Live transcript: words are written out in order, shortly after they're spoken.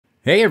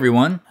Hey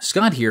everyone,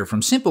 Scott here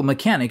from Simple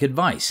Mechanic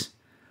Advice.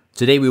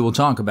 Today we will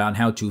talk about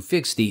how to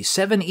fix the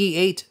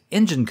 7E8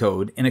 engine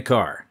code in a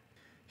car.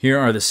 Here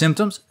are the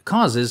symptoms,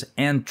 causes,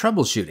 and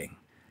troubleshooting.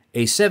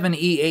 A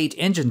 7E8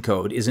 engine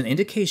code is an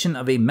indication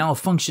of a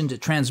malfunctioned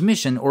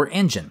transmission or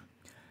engine.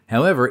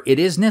 However, it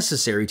is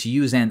necessary to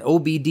use an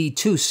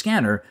OBD2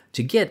 scanner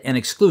to get an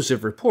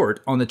exclusive report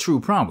on the true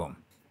problem.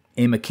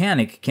 A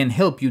mechanic can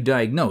help you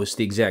diagnose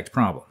the exact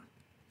problem.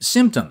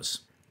 Symptoms: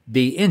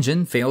 the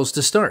engine fails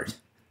to start.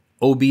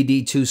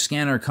 OBD2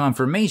 scanner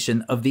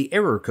confirmation of the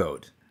error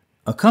code.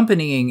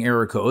 Accompanying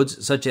error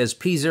codes such as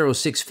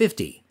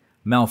P0650,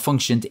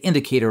 malfunctioned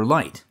indicator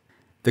light.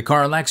 The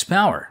car lacks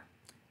power.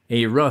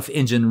 A rough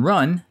engine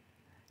run.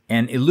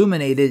 An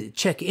illuminated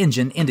check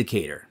engine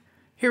indicator.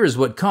 Here is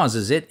what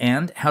causes it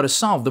and how to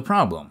solve the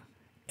problem.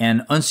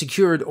 An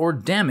unsecured or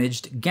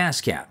damaged gas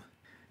cap.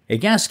 A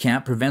gas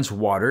cap prevents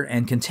water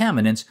and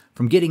contaminants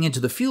from getting into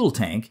the fuel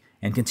tank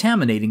and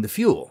contaminating the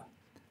fuel.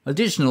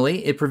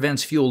 Additionally, it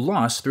prevents fuel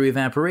loss through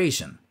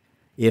evaporation.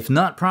 If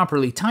not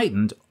properly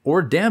tightened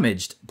or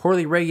damaged,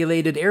 poorly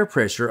regulated air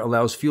pressure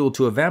allows fuel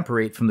to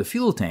evaporate from the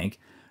fuel tank,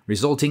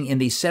 resulting in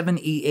the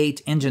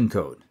 7E8 engine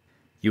code.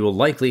 You will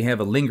likely have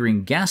a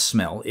lingering gas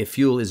smell if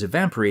fuel is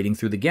evaporating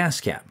through the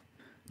gas cap.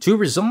 To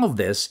resolve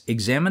this,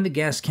 examine the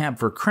gas cap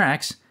for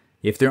cracks.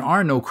 If there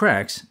are no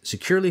cracks,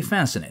 securely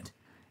fasten it.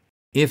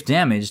 If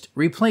damaged,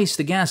 replace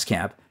the gas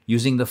cap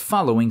using the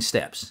following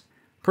steps.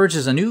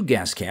 Purchase a new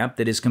gas cap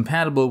that is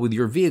compatible with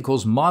your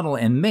vehicle's model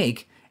and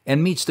make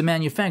and meets the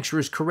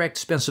manufacturer's correct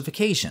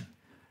specification.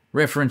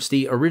 Reference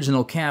the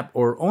original cap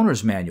or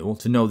owner's manual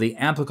to know the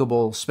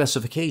applicable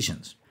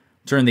specifications.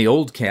 Turn the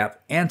old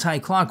cap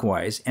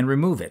anti-clockwise and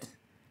remove it.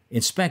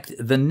 Inspect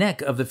the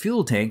neck of the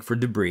fuel tank for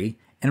debris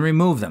and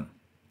remove them.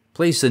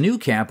 Place the new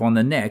cap on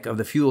the neck of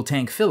the fuel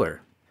tank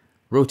filler.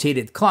 Rotate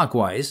it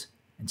clockwise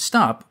and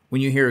stop when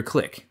you hear a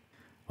click.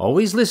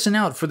 Always listen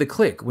out for the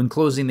click when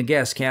closing the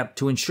gas cap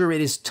to ensure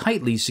it is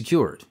tightly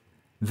secured.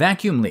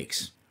 Vacuum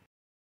leaks.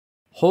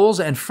 Holes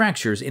and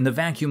fractures in the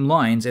vacuum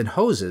lines and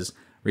hoses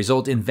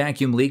result in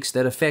vacuum leaks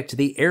that affect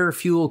the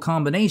air-fuel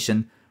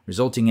combination,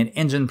 resulting in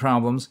engine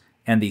problems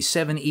and the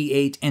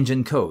 7E8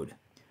 engine code.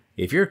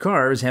 If your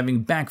car is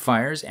having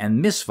backfires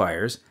and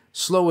misfires,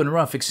 slow and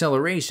rough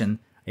acceleration,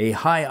 a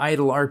high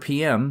idle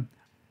RPM,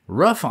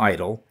 rough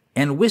idle,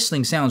 and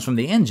whistling sounds from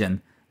the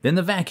engine, then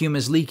the vacuum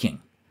is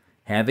leaking.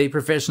 Have a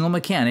professional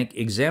mechanic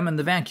examine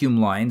the vacuum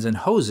lines and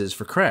hoses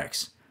for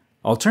cracks.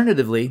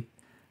 Alternatively,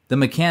 the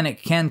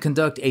mechanic can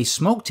conduct a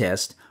smoke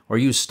test or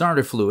use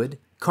starter fluid,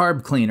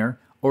 carb cleaner,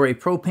 or a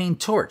propane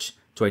torch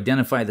to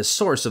identify the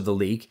source of the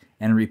leak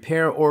and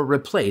repair or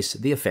replace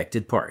the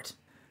affected part.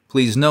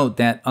 Please note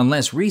that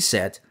unless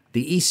reset,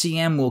 the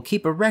ECM will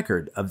keep a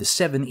record of the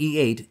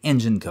 7E8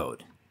 engine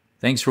code.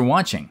 Thanks for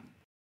watching.